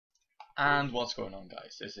And what's going on,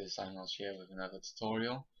 guys? This is Simons here with another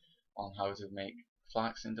tutorial on how to make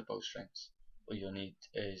flax into bowstrings. What you'll need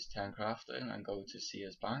is 10 crafting and go to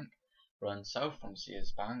Sears Bank, run south from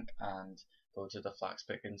Sears Bank and go to the flax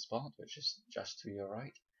picking spot, which is just to your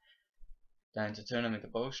right. Then to turn them into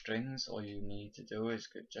bowstrings, all you need to do is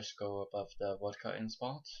just go above the wood cutting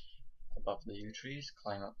spot, above the yew trees,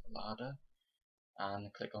 climb up the ladder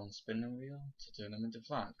and click on spinning wheel to turn them into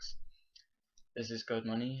flax. This is good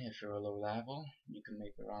money if you're a low level. You can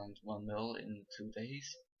make around 1 mil in 2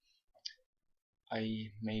 days.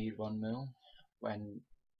 I made 1 mil when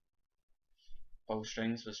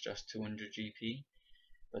bowstrings was just 200 GP,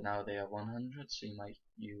 but now they are 100, so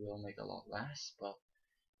you will make a lot less, but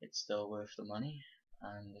it's still worth the money.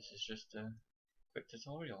 And this is just a quick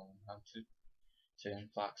tutorial on how to turn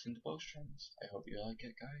flax into bowstrings. I hope you like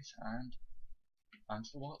it, guys, and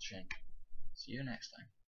thanks for watching. See you next time.